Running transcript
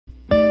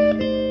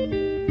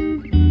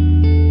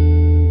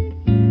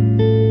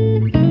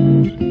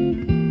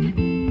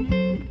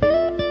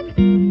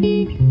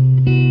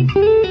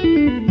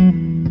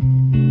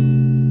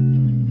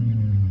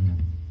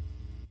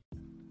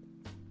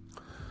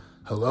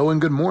Hello and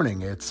good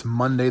morning. It's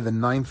Monday the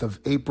 9th of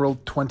April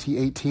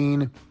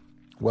 2018.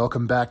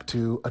 Welcome back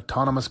to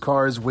Autonomous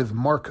Cars with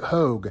Mark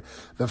Hogue,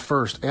 the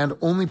first and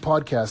only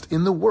podcast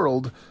in the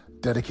world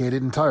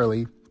dedicated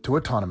entirely to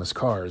autonomous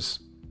cars.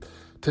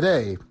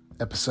 Today,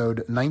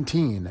 episode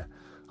 19,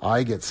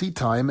 I get seat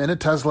time in a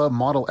Tesla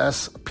Model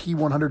S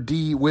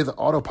P100D with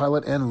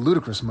autopilot and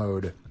ludicrous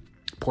mode.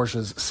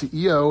 Porsche's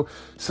CEO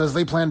says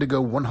they plan to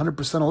go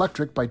 100%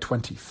 electric by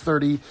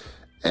 2030,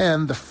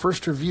 and the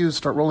first reviews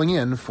start rolling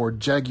in for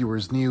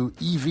Jaguar's new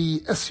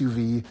EV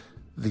SUV,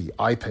 the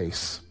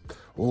I-Pace.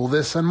 All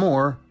this and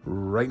more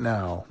right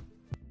now.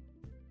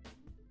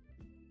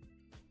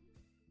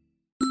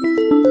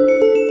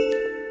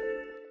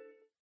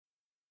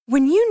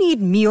 When you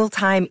need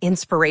mealtime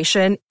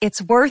inspiration, it's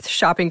worth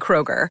shopping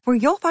Kroger, where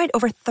you'll find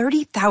over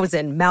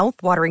 30,000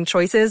 mouth-watering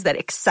choices that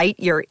excite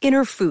your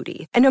inner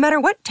foodie. And no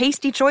matter what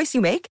tasty choice you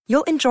make,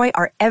 you'll enjoy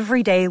our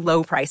everyday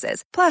low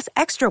prices, plus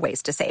extra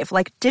ways to save,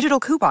 like digital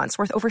coupons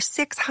worth over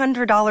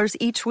 $600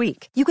 each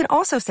week. You can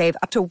also save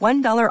up to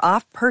 $1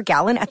 off per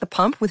gallon at the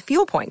pump with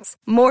fuel points.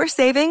 More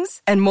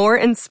savings and more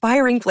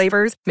inspiring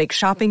flavors make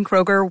shopping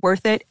Kroger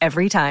worth it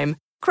every time.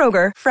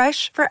 Kroger,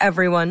 fresh for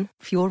everyone.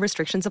 Fuel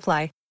restrictions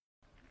apply.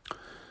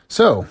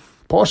 So,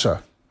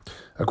 Porsche.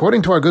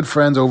 According to our good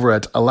friends over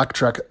at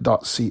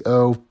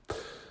electrek.co,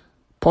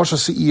 Porsche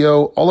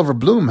CEO Oliver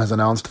Blume has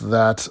announced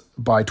that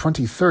by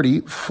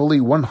 2030, fully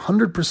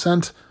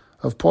 100%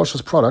 of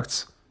Porsche's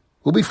products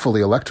will be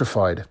fully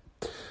electrified.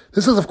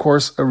 This is, of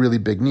course, a really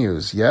big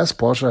news. Yes,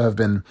 Porsche have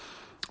been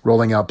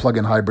rolling out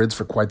plug-in hybrids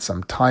for quite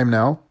some time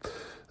now.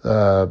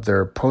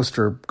 Their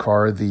poster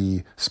car,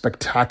 the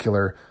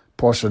spectacular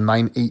Porsche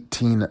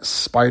 918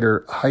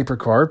 Spyder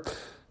hypercar,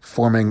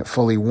 forming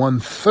fully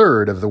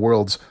one-third of the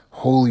world's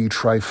holy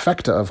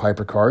trifecta of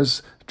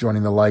hypercars,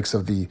 joining the likes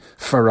of the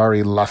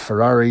Ferrari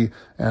LaFerrari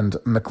and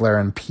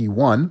McLaren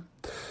P1.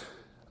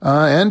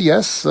 And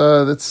yes,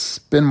 it's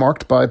been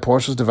marked by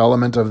Porsche's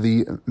development of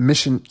the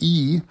Mission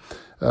E.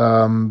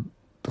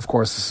 Of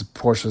course, this is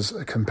Porsche's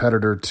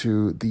competitor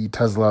to the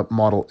Tesla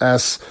Model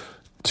S,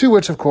 to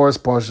which, of course,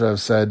 Porsche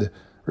have said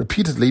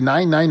repeatedly,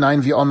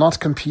 999, we are not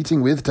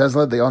competing with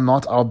Tesla, they are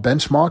not our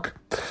benchmark.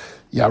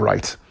 Yeah,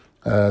 right.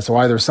 So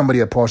either somebody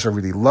at Porsche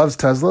really loves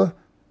Tesla,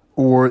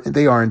 or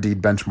they are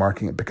indeed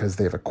benchmarking it because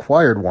they've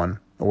acquired one,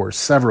 or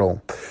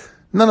several.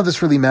 None of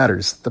this really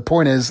matters. The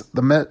point is,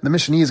 the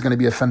Mission E is going to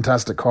be a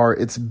fantastic car.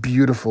 It's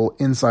beautiful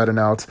inside and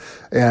out,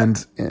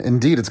 and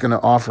indeed it's going to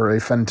offer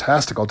a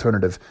fantastic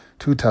alternative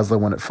to Tesla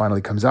when it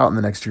finally comes out in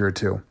the next year or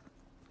two.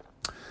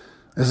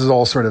 This is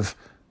all sort of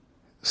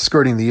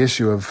skirting the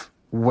issue of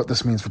what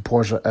this means for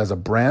Porsche as a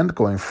brand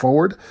going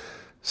forward.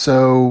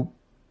 So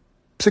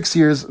 6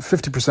 years,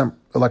 50%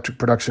 electric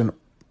production,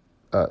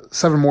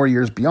 7 more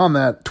years beyond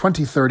that,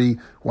 2030,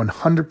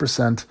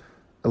 100%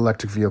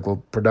 electric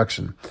vehicle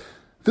production.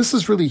 This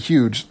is really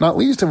huge, not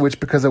least of which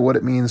because of what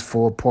it means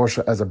for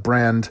Porsche as a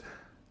brand,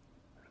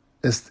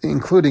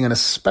 including and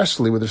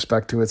especially with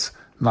respect to its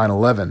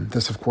 911.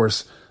 This, of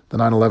course, the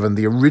 911,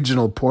 the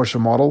original Porsche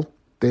model,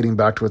 dating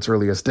back to its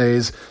earliest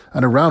days,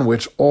 and around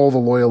which all the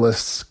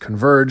loyalists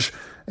converge,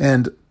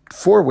 and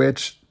to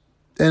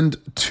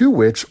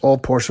which all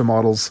Porsche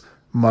models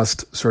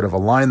must sort of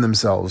align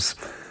themselves.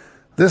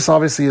 This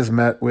obviously is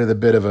met with a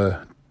bit of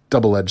a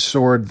double-edged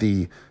sword.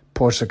 The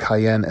Porsche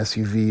Cayenne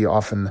SUV,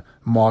 often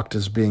mocked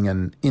as being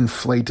an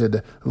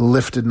inflated,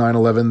 lifted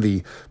 911.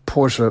 The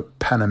Porsche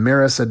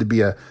Panamera, said to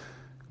be a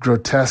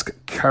grotesque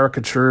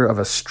caricature of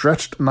a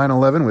stretched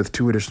 911 with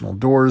 2 additional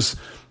doors.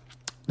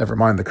 Never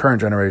mind the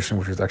current generation,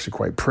 which is actually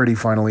quite pretty,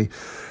 finally.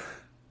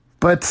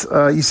 But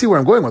you see where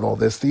I'm going with all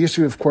this. The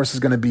issue, of course,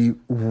 is going to be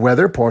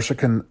whether Porsche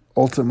can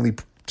ultimately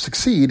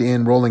succeed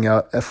in rolling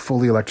out a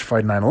fully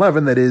electrified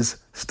 911 that is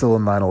still a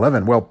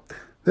 911. Well,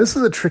 this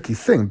is a tricky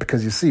thing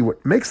because you see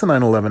what makes the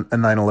 911 a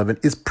 911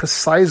 is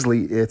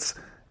precisely its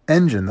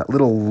engine, that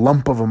little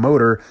lump of a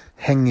motor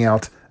hanging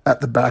out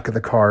at the back of the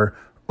car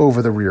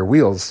over the rear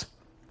wheels.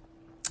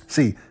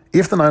 See,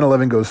 if the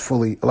 911 goes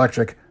fully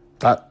electric,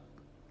 that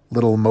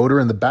little motor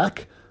in the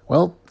back,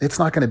 well, it's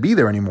not going to be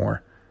there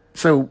anymore.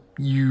 So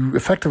you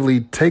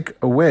effectively take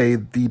away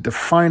the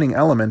defining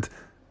element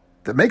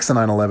that makes a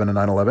 911 a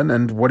 911,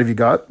 and what have you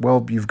got?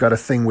 Well, you've got a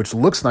thing which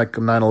looks like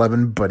a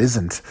 911 but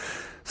isn't.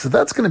 So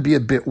that's going to be a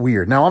bit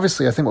weird. Now,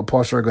 obviously, I think what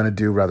Porsche are going to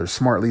do rather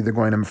smartly, they're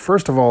going to,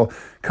 first of all,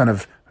 kind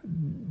of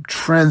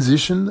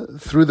transition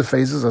through the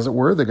phases, as it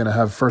were. They're going to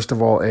have, first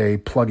of all, a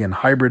plug-in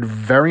hybrid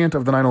variant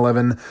of the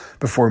 911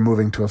 before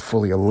moving to a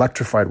fully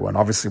electrified one.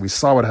 Obviously, we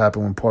saw what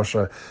happened when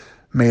Porsche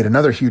made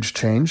another huge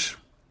change.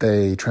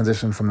 They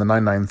transitioned from the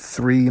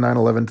 993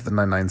 911 to the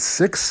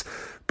 996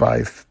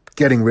 by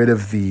getting rid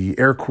of the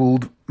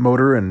air-cooled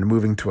motor and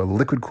moving to a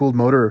liquid-cooled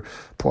motor.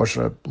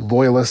 Porsche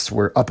loyalists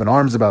were up in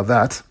arms about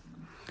that.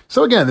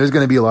 So again, there's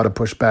going to be a lot of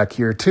pushback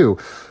here too.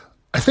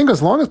 I think as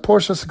long as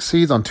Porsche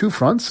succeeds on 2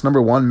 fronts,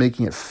 number one,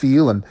 making it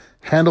feel and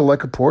handle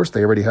like a Porsche.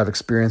 They already have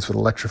experience with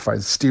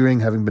electrified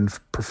steering, having been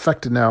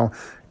perfected now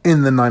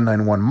in the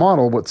 991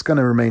 model. What's going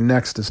to remain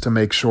next is to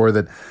make sure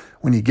that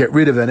when you get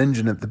rid of that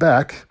engine at the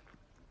back,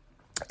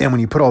 And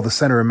when you put all the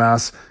center of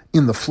mass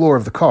in the floor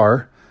of the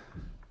car,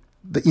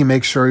 that you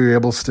make sure you're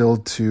able still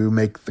to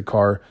make the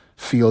car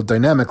feel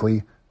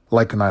dynamically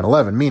like a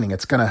 911, meaning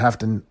it's going to have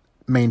to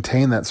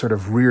maintain that sort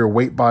of rear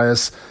weight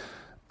bias,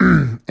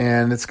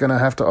 and it's going to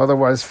have to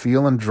otherwise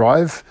feel and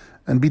drive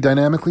and be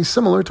dynamically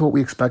similar to what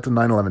we expect a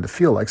 911 to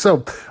feel like.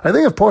 So I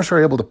think if Porsche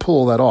are able to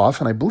pull that off,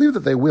 and I believe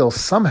that they will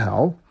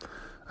somehow,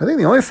 I think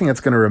the only thing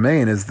that's going to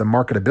remain is the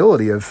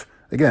marketability of,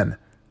 again,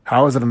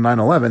 how is it a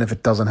 911 if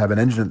it doesn't have an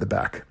engine at the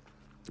back?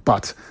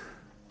 But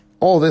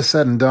all this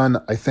said and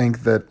done, I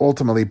think that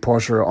ultimately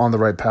Porsche are on the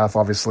right path,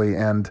 obviously,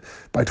 and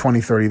by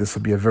 2030, this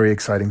will be a very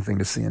exciting thing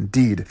to see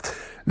indeed.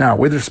 Now,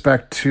 with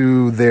respect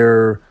to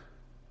their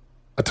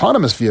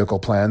autonomous vehicle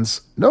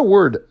plans, no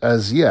word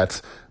as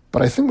yet,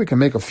 but I think we can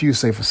make a few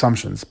safe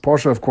assumptions.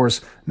 Porsche, of course,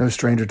 no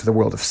stranger to the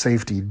world of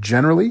safety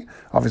generally.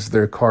 Obviously,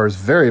 their cars,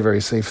 very, very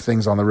safe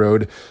things on the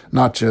road,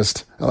 not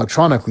just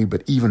electronically,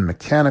 but even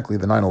mechanically.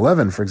 The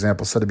 911, for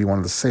example, said to be one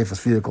of the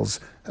safest vehicles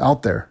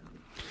out there.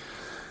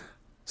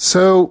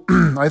 So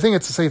I think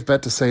it's a safe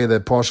bet to say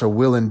that Porsche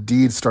will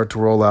indeed start to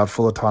roll out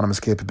full autonomous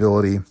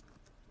capability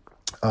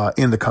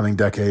in the coming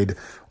decade,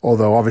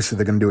 although obviously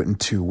they're going to do it in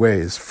two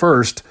ways.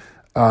 First,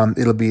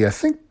 it'll be, I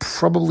think,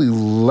 probably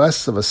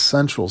less of a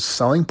central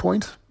selling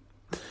point.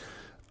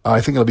 I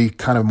think it'll be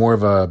kind of more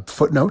of a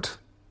footnote.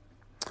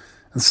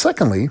 And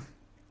secondly,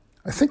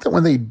 I think that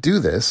when they do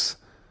this,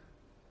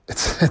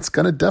 it's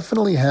going to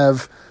definitely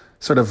have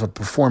sort of a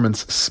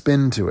performance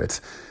spin to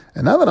it.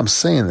 And now that I'm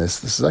saying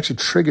this is actually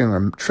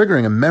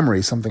triggering a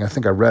memory, something I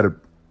think I read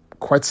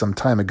quite some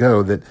time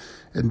ago, that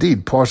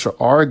indeed Porsche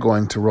are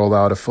going to roll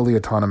out a fully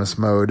autonomous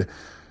mode,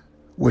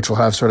 which will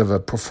have sort of a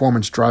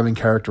performance driving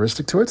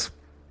characteristic to it.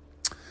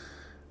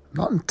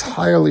 Not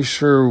entirely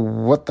sure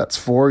what that's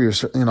for. You're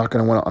certainly not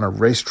going to want it on a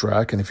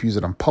racetrack, and if you use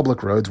it on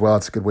public roads, well,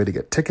 it's a good way to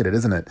get ticketed,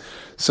 isn't it?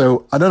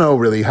 So I don't know,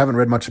 really. Haven't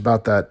read much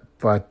about that,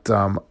 but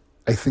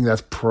I think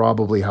that's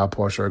probably how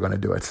Porsche are going to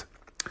do it.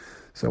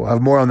 So we'll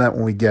have more on that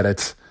when we get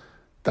it.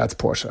 That's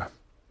Porsche.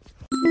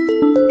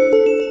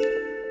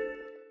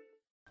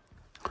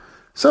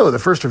 So the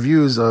first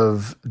reviews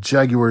of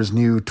Jaguar's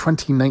new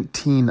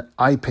 2019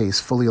 I-Pace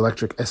fully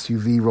electric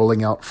SUV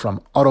rolling out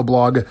from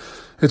Autoblog.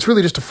 It's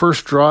really just a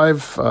first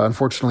drive.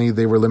 Unfortunately,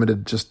 they were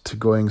limited just to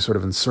going sort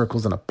of in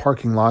circles in a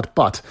parking lot.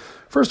 But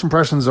first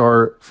impressions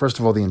are, first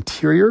of all, the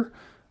interior.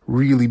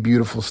 Really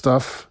beautiful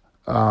stuff.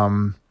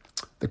 The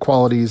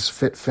qualities,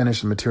 fit,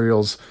 finish, and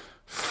materials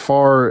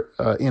far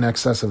in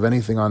excess of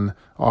anything on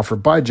offer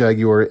by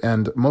Jaguar,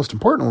 and most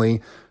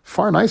importantly,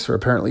 far nicer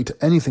apparently to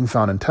anything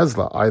found in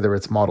Tesla, either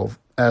its Model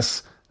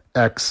S,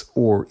 X,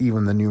 or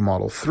even the new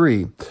Model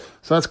 3.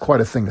 So that's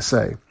quite a thing to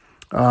say.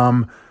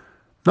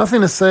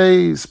 Nothing to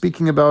say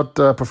speaking about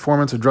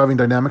performance or driving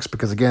dynamics,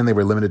 because again, they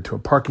were limited to a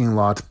parking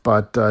lot,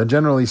 but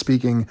generally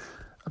speaking,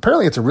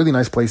 apparently it's a really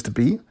nice place to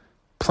be.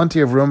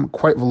 Plenty of room,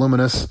 quite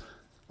voluminous,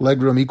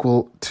 legroom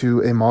equal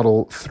to a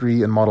Model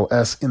 3 and Model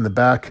S in the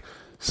back.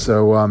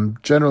 So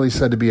generally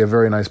said to be a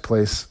very nice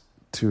place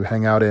to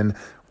hang out in.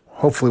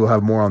 Hopefully we'll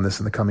have more on this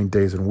in the coming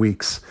days and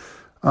weeks.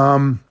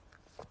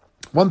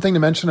 One thing to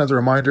mention as a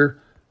reminder,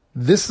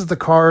 this is the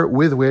car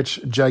with which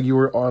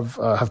Jaguar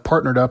have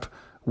partnered up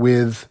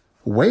with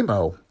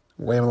Waymo.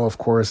 Waymo, of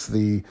course,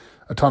 the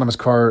autonomous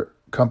car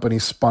company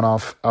spun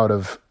off out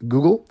of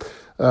Google.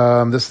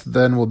 This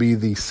then will be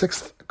the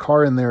sixth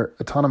car in their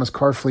autonomous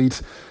car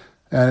fleet,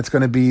 and it's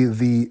going to be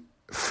the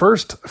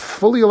first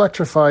fully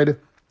electrified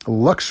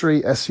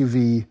luxury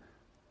SUV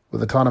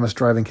with autonomous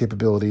driving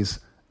capabilities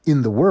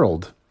in the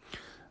world.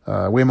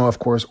 Waymo, of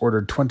course,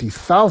 ordered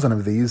 20,000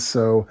 of these,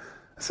 so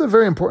this is a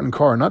very important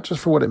car, not just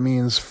for what it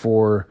means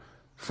for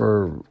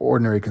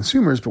ordinary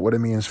consumers, but what it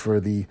means for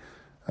the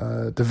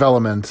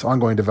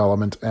ongoing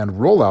development and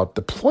rollout,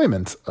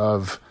 deployment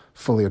of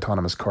fully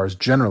autonomous cars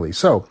generally.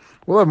 So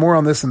we'll have more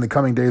on this in the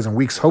coming days and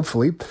weeks,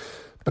 hopefully.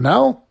 But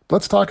now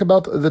let's talk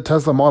about the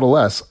Tesla Model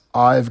S.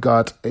 I've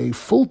got a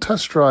full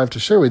test drive to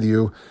share with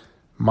you,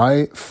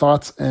 my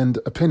thoughts and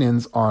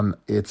opinions on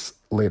its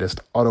latest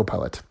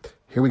autopilot.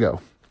 Here we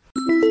go.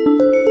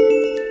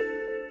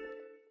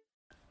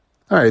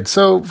 All right,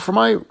 so for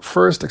my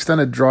first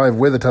extended drive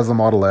with the Tesla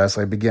Model S,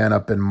 I began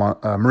up in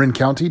Marin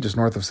County, just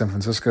north of San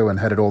Francisco, and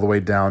headed all the way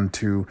down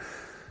to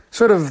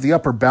sort of the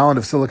upper bound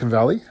of Silicon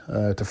Valley,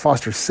 to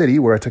Foster City,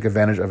 where I took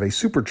advantage of a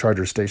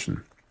supercharger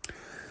station.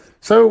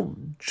 So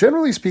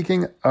generally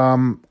speaking,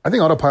 I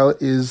think autopilot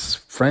is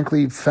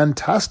frankly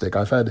fantastic.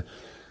 I've had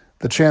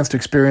the chance to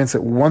experience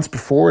it once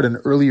before at an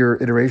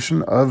earlier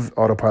iteration of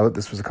autopilot.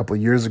 This was a couple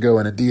of years ago,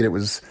 and indeed it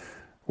was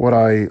what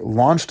I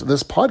launched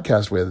this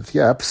podcast with.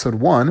 Yeah, episode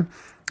 1,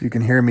 you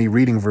can hear me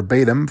reading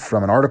verbatim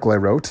from an article I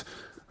wrote.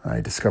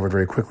 I discovered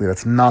very quickly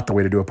that's not the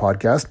way to do a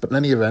podcast, but in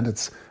any event,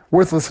 it's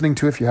worth listening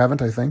to if you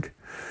haven't, I think.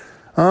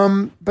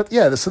 But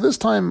yeah, so this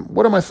time,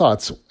 what are my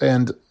thoughts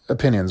and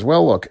opinions?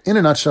 Well, look, in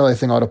a nutshell, I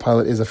think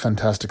autopilot is a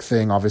fantastic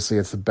thing. Obviously,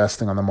 it's the best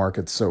thing on the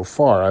market so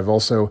far. I've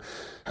also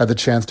had the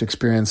chance to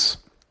experience,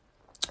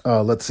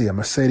 a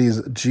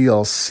Mercedes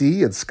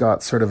GLC. It's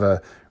got sort of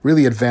a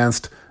really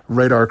advanced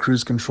radar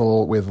cruise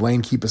control with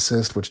lane keep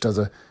assist, which does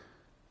a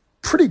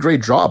pretty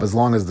great job as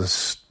long as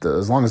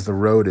the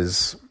road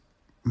is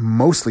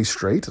mostly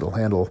straight. It'll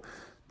handle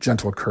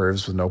gentle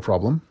curves with no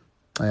problem.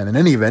 And in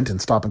any event, in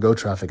stop and go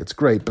traffic, it's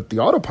great. But the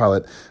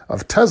autopilot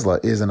of Tesla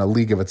is in a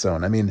league of its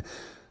own. I mean,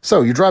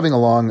 so you're driving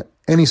along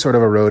any sort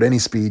of a road, any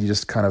speed, you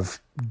just kind of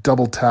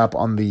double tap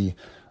on the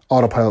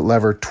autopilot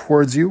lever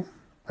towards you.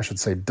 I should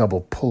say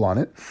double pull on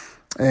it.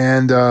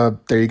 And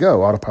there you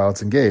go,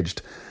 autopilot's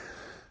engaged.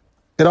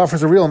 It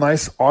offers a real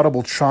nice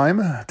audible chime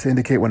to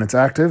indicate when it's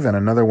active and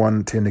another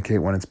one to indicate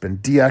when it's been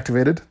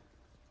deactivated.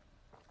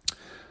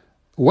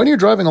 When you're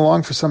driving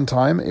along for some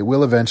time, it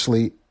will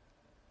eventually,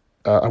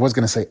 I was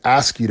going to say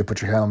ask you to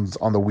put your hands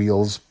on the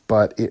wheels,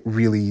 but it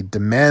really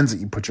demands that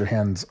you put your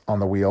hands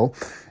on the wheel.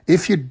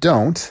 If you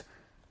don't,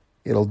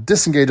 it'll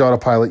disengage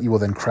autopilot. You will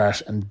then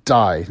crash and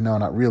die. No,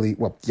 not really.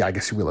 Well, yeah, I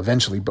guess you will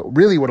eventually. But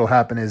really what will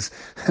happen is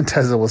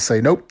Tesla will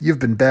say, nope, you've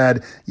been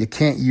bad. You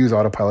can't use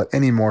autopilot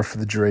anymore for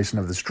the duration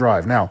of this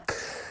drive. Now,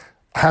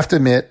 I have to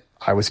admit,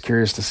 I was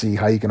curious to see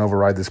how you can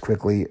override this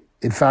quickly.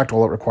 In fact,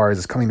 all it requires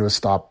is coming to a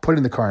stop,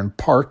 putting the car in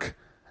park,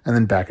 and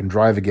then back and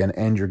drive again,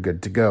 and you're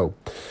good to go.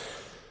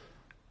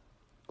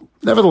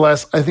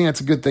 Nevertheless, I think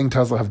that's a good thing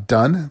Tesla have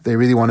done. They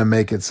really want to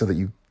make it so that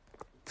you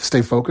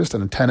stay focused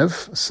and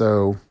attentive.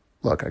 So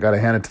look, I got to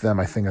hand it to them.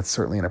 I think that's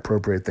certainly an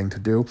appropriate thing to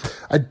do.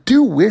 I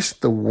do wish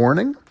the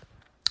warning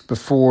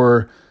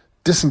before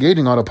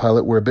disengaging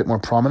autopilot were a bit more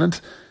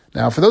prominent.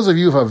 Now, for those of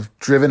you who have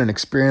driven and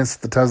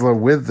experienced the Tesla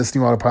with this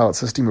new autopilot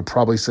system, would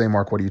probably say,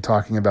 Mark, what are you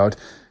talking about?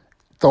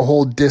 The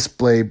whole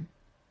display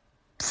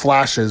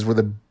flashes with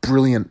a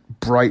brilliant,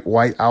 bright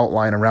white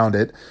outline around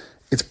it.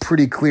 It's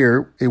pretty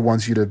clear it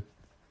wants you to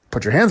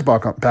put your hands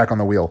back on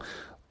the wheel.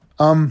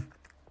 I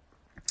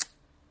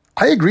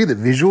agree that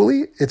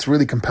visually it's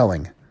really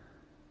compelling.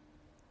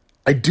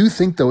 I do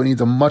think, though, it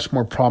needs a much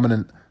more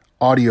prominent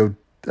audio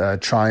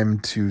chime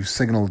to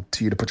signal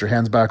to you to put your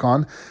hands back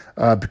on,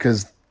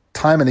 because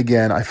time and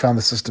again, I found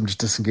the system just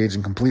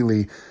disengaging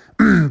completely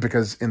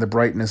because in the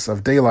brightness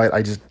of daylight,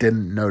 I just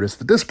didn't notice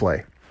the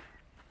display.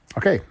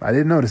 Okay, I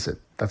didn't notice it.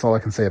 That's all I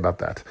can say about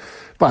that.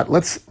 But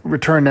let's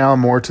return now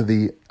more to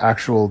the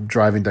actual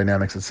driving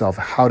dynamics itself.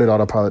 How did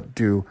autopilot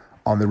do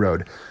on the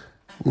road?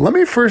 Let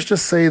me first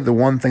just say the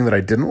one thing that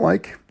I didn't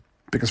like,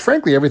 because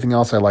frankly, everything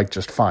else I liked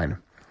just fine.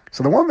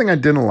 So the one thing I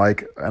didn't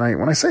like, and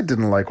when I say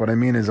didn't like, what I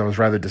mean is I was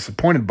rather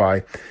disappointed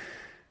by,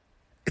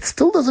 it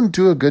still doesn't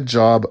do a good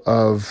job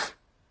of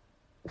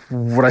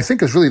what I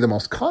think is really the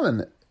most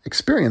common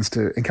experience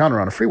to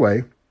encounter on a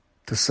freeway,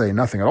 to say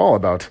nothing at all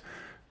about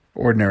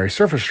ordinary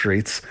surface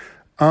streets.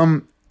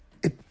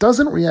 It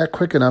doesn't react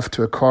quick enough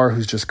to a car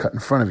who's just cut in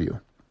front of you.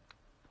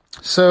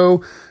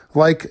 So,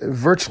 like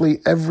virtually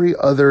every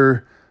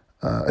other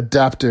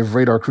adaptive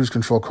radar cruise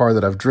control car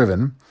that I've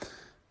driven,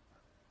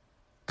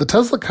 the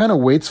Tesla kind of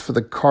waits for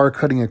the car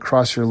cutting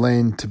across your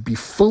lane to be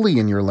fully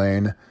in your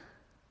lane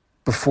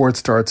before it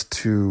starts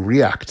to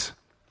react.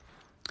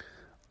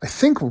 I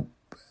think,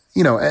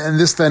 and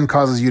this then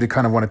causes you to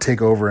kind of want to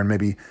take over and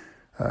maybe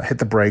hit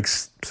the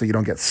brakes so you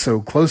don't get so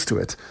close to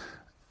it.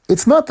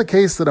 It's not the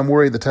case that I'm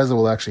worried the Tesla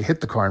will actually hit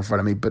the car in front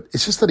of me, but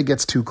it's just that it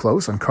gets too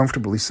close,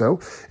 uncomfortably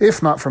so.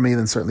 If not for me,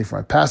 then certainly for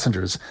my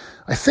passengers.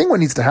 I think what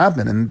needs to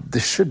happen, and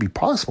this should be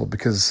possible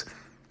because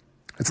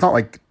it's not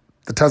like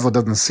the Tesla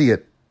doesn't see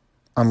it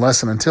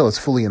unless and until it's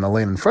fully in the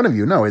lane in front of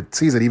you. No, it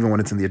sees it even when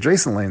it's in the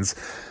adjacent lanes.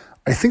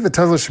 I think the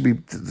Tesla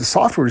the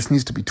software just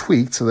needs to be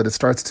tweaked so that it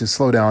starts to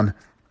slow down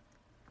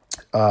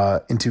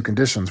in two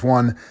conditions.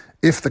 One,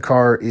 if the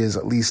car is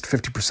at least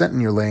 50%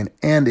 in your lane,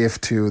 and if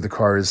two, the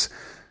car is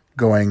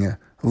going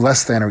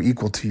less than or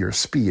equal to your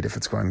speed. If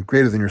it's going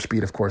greater than your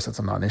speed, of course, that's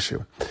a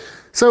non-issue.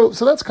 So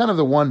that's kind of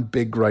the one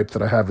big gripe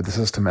that I have with the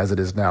system as it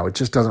is now. It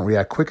just doesn't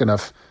react quick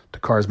enough to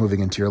cars moving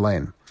into your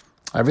lane.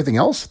 Everything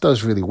else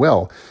does really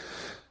well.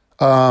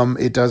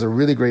 It does a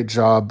really great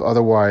job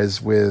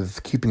otherwise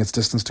with keeping its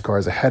distance to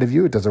cars ahead of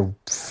you. It does a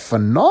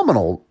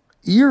phenomenal,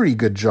 eerie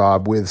good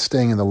job with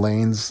staying in the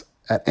lanes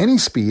at any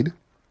speed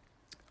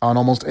on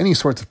almost any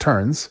sorts of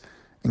turns,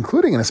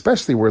 including and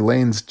especially where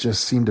lanes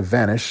just seem to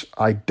vanish.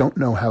 I don't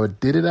know how it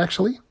did it,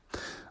 actually.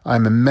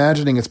 I'm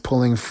imagining it's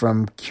pulling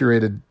from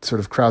curated sort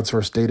of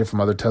crowdsourced data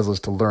from other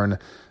Teslas to learn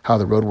how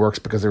the road works,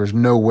 because there was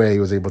no way it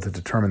was able to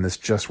determine this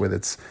just with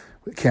its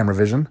camera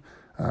vision.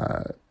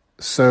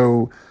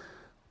 So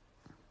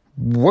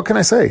what can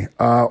I say?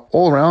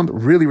 All around,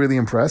 really, really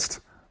impressed.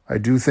 I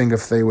do think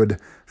if they would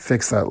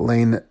fix that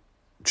lane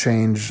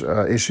change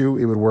issue,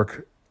 it would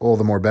work all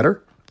the more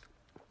better.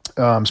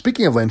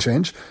 Speaking of lane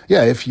change,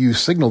 if you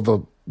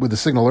signal with the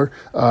signaler,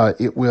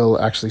 it will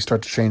actually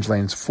start to change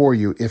lanes for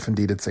you if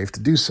indeed it's safe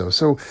to do so.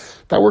 So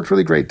that worked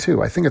really great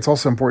too. I think it's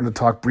also important to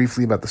talk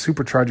briefly about the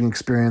supercharging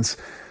experience.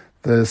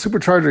 The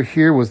supercharger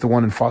here was the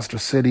one in Foster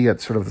City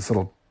at sort of this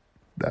little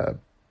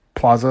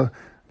plaza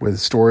with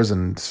stores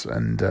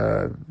and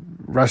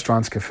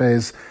restaurants,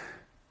 cafes.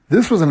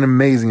 This was an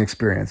amazing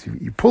experience.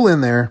 You pull in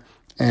there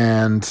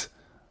and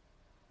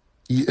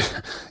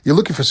you're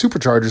looking for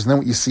superchargers, and then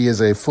what you see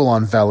is a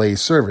full-on valet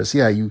service.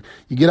 You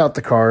get out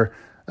the car,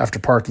 after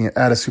parking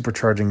at a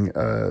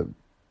supercharging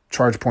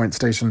charge point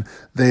station,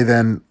 they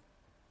then,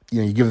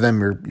 you give them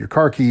your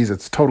car keys.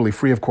 It's totally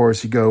free, of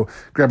course. You go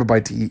grab a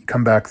bite to eat,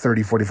 come back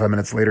 30, 45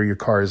 minutes later, your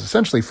car is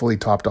essentially fully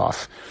topped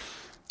off.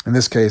 In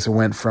this case, it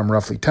went from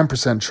roughly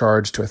 10%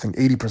 charge to, I think,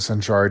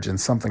 80% charge in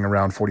something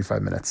around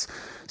 45 minutes.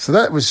 So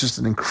that was just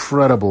an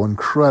incredible,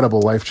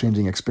 incredible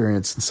life-changing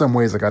experience. In some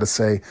ways, I got to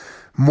say,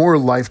 more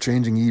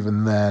life-changing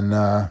even than,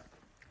 I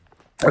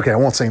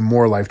won't say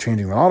more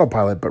life-changing than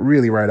Autopilot, but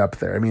really right up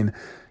there. I mean,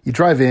 you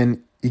drive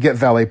in, you get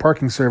valet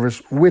parking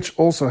service, which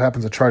also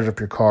happens to charge up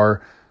your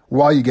car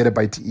while you get a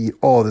bite to eat.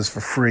 All of this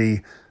for free.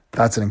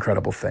 That's an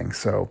incredible thing.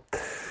 So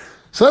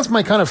that's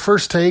my kind of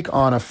first take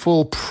on a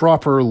full,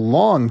 proper,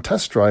 long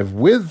test drive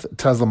with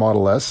Tesla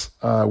Model S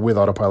with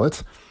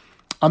Autopilot.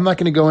 I'm not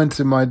going to go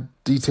into my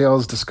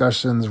details,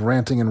 discussions,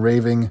 ranting and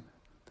raving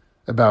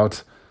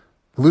about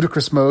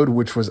ludicrous mode,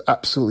 which was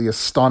absolutely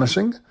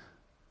astonishing.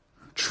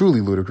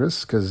 Truly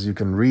ludicrous, because you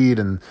can read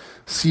and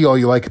see all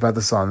you like about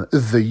this on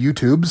the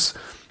YouTubes.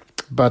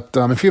 But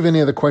if you have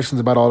any other questions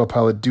about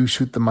Autopilot, do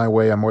shoot them my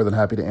way. I'm more than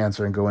happy to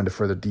answer and go into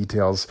further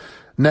details.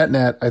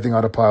 Net, I think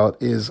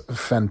Autopilot is a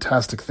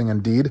fantastic thing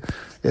indeed.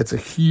 It's a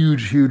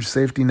huge, huge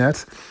safety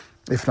net,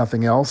 if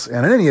nothing else.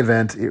 And in any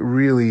event, it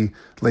really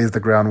lays the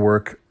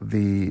groundwork,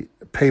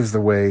 paves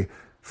the way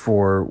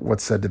for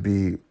what's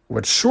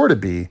sure to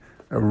be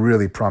a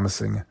really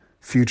promising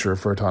future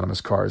for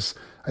autonomous cars.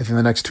 I think in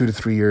the next 2 to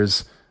 3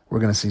 years, we're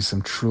going to see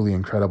some truly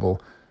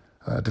incredible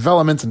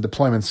developments and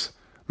deployments,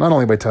 not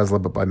only by Tesla,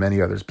 but by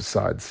many others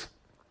besides.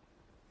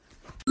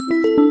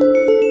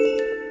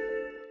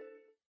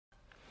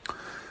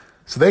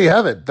 So there you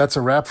have it. That's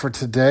a wrap for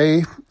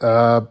today.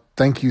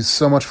 Thank you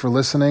so much for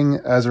listening.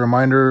 As a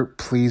reminder,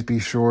 please be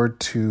sure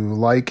to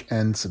like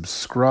and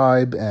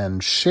subscribe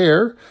and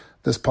share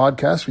this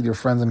podcast with your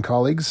friends and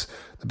colleagues.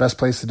 The best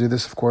place to do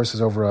this, of course,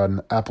 is over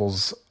on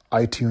Apple's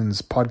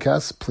iTunes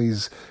podcasts.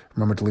 Please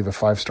remember to leave a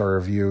 5-star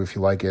review if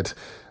you like it,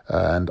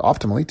 and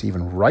optimally to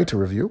even write a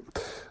review.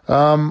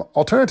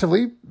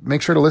 Alternatively,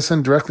 make sure to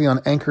listen directly on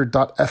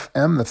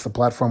anchor.fm. That's the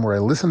platform where I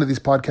listen to these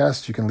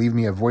podcasts. You can leave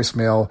me a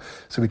voicemail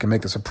so we can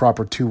make this a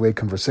proper two-way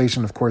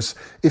conversation. Of course,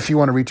 if you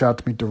want to reach out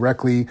to me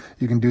directly,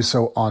 you can do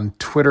so on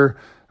Twitter.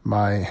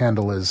 My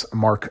handle is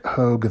Mark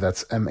Hoag.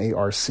 That's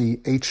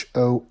MarchHoag.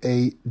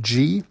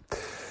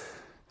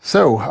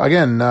 So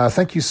again,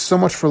 thank you so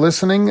much for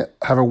listening.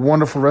 Have a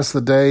wonderful rest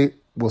of the day.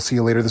 We'll see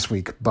you later this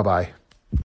week. Bye-bye.